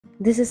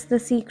This is the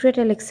secret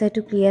elixir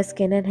to clear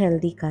skin and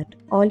healthy gut.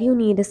 All you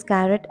need is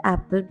carrot,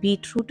 apple,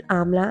 beetroot,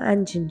 amla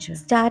and ginger.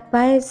 Start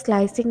by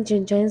slicing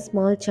ginger in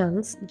small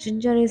chunks.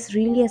 Ginger is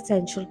really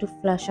essential to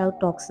flush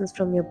out toxins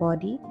from your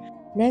body.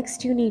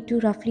 Next, you need to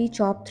roughly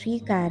chop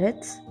 3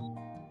 carrots.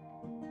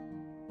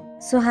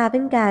 So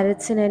having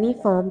carrots in any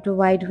form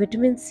provide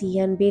vitamin C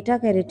and beta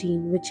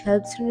carotene, which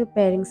helps in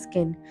repairing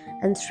skin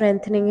and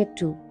strengthening it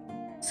too.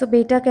 So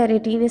beta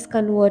carotene is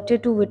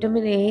converted to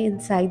vitamin A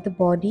inside the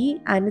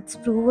body, and it's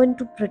proven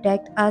to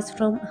protect us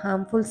from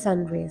harmful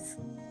sun rays.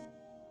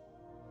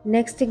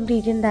 Next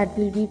ingredient that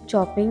we'll be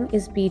chopping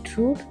is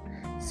beetroot.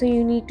 So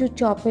you need to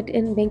chop it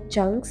in big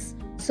chunks.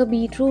 So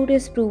beetroot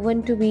is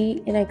proven to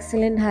be an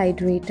excellent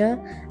hydrator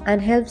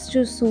and helps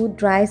to soothe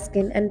dry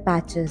skin and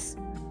patches.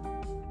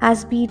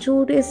 As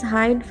beetroot is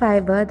high in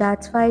fiber,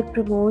 that's why it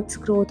promotes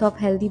growth of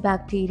healthy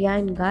bacteria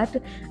in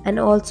gut and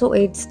also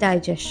aids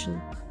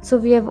digestion. So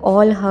we have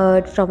all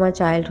heard from our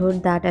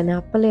childhood that an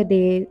apple a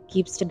day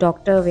keeps the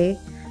doctor away.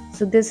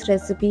 So this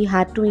recipe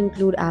had to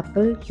include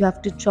apple. You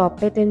have to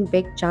chop it in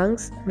big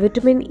chunks.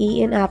 Vitamin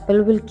E in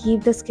apple will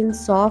keep the skin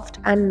soft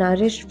and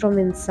nourished from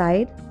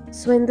inside.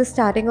 So in the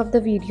starting of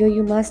the video,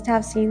 you must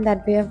have seen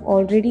that we have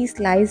already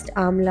sliced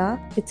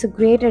amla. It's a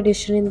great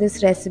addition in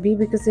this recipe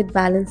because it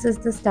balances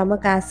the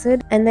stomach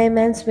acid and the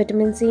immense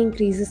vitamin C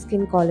increases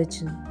skin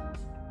collagen.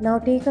 Now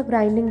take a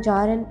grinding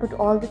jar and put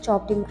all the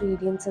chopped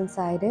ingredients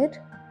inside it.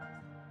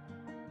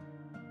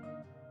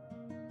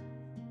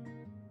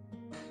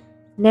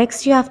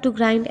 Next, you have to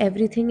grind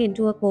everything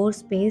into a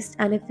coarse paste,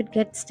 and if it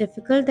gets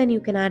difficult, then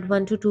you can add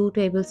 1 to 2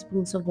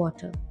 tablespoons of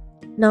water.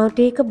 Now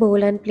take a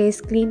bowl and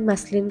place clean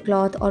muslin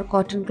cloth or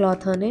cotton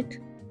cloth on it.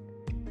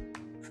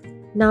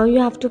 Now you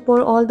have to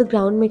pour all the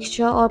ground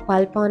mixture or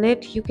pulp on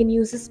it. You can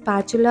use a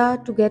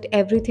spatula to get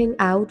everything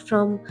out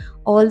from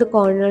all the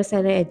corners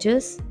and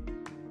edges.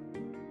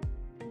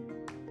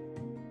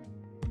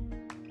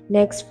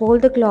 Next,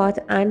 fold the cloth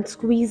and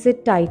squeeze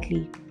it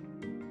tightly.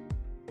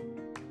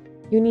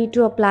 You need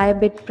to apply a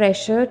bit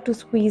pressure to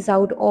squeeze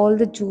out all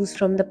the juice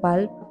from the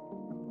pulp.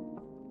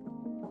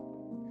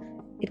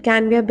 It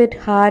can be a bit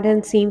hard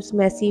and seems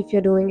messy if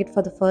you're doing it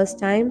for the first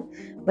time,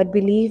 but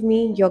believe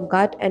me, your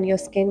gut and your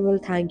skin will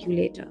thank you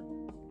later.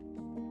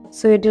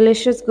 So your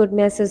delicious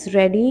goodness is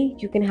ready.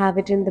 You can have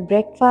it in the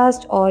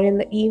breakfast or in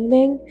the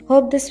evening.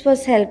 Hope this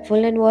was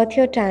helpful and worth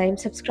your time.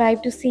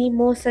 Subscribe to see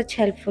more such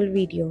helpful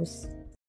videos.